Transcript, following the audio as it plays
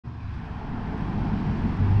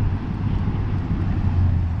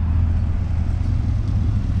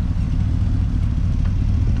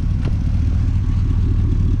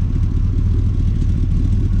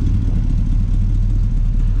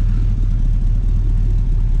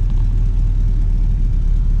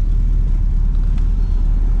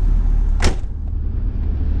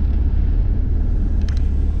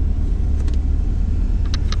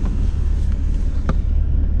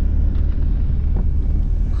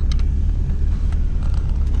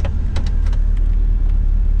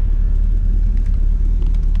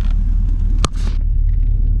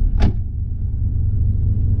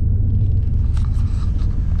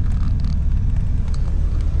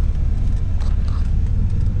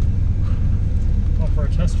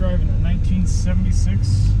test drive in a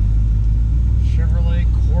 1976 Chevrolet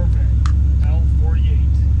Corvette L48.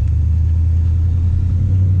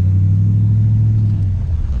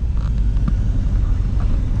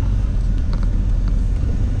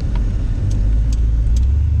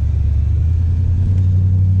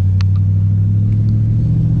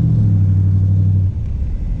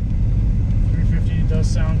 Does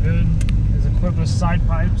sound good. It's equipped with side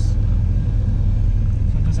pipes,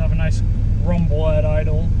 so it does have a nice rumble at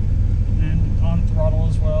idle and on throttle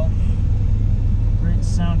as well. Great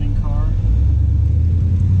sounding car.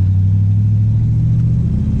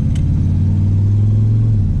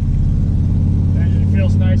 Engine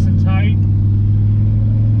feels nice and tight.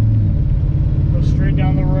 Goes straight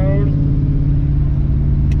down the road.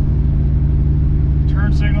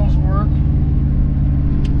 Turn signals work.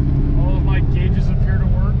 All of my gauges appear to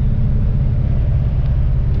work.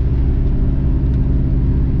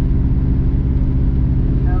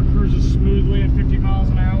 Car cruises smoothly at 50 miles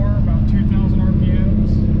an hour, about 2,000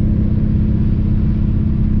 RPMs.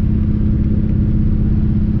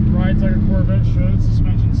 Rides like a Corvette should,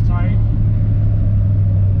 suspension's tight.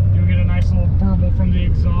 You'll get a nice little burble from the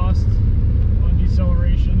exhaust on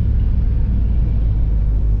deceleration.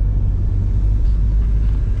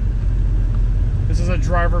 This is a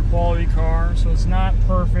driver quality car, so it's not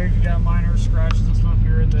perfect. You got minor scratches and stuff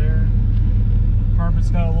here and there. Carpet's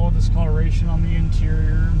got a little discoloration on the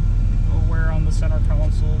interior, a little wear on the center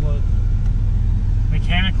console, but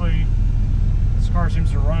mechanically, this car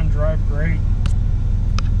seems to run and drive great.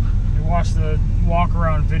 If you watch the walk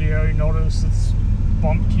around video, you notice it's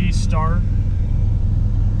bump key start.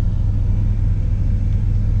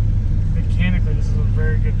 Mechanically, this is a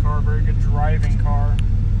very good car, very good driving car.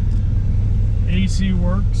 AC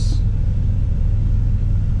works.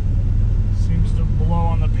 Seems to blow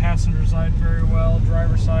on the passenger side very well.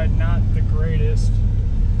 Driver side, not the greatest.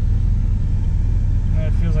 And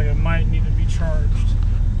it feels like it might need to be charged.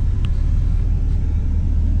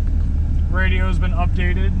 Radio's been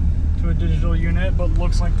updated to a digital unit, but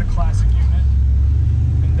looks like the classic unit.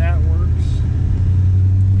 And that works.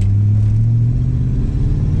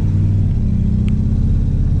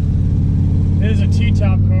 It is a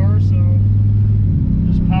T-top car, so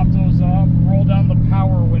pop those up, roll down the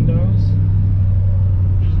power windows,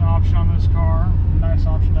 which is an option on this car, a nice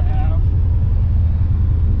option to have.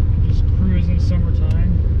 Just cruise in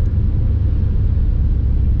summertime.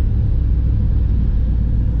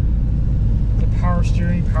 The power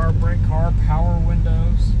steering, power brake car, power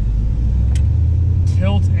windows,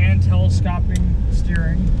 tilt and telescoping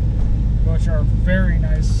steering, which are very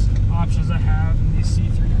nice options to have in these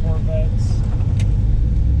C3 Corvettes.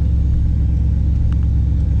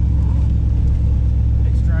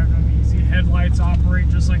 Headlights operate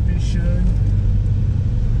just like they should.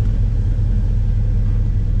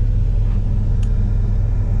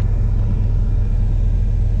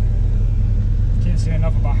 Can't say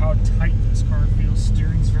enough about how tight this car feels.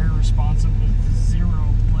 Steering's very responsive with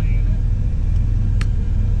zero play in it.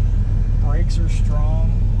 Brakes are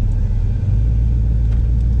strong.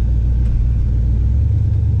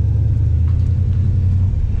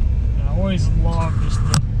 And I always love just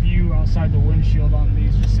the view outside the windshield on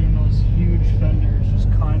these, just seeing those huge fenders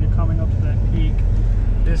just kind of coming up to that peak.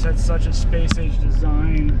 This had such a space age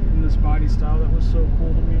design in this body style that was so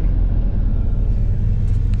cool to me.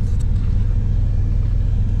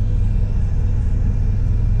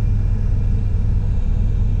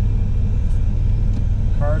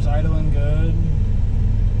 Car's idling good.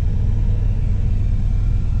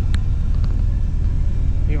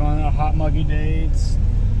 Even on a hot muggy day, it's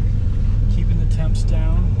keeping the temps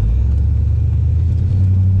down.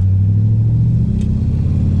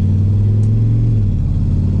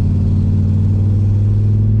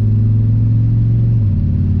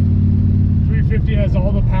 Has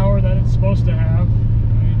all the power that it's supposed to have. I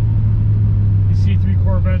mean, these C3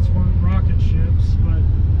 Corvettes weren't rocket ships, but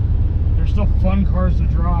they're still fun cars to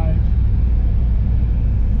drive.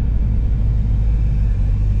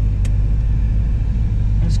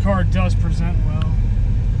 This car does present well.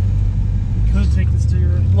 You could take this to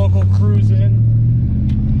your local cruise in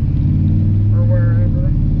or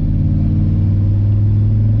wherever.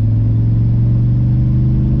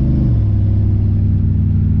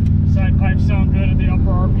 Side pipes sound good at the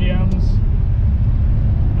upper RPMs.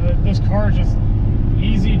 This car is just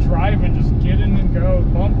easy driving, just get in and go.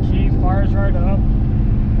 Bump key, fires right up.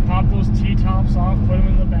 Pop those T-tops off, put them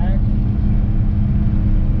in the back.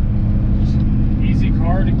 Just an easy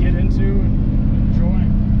car to get into.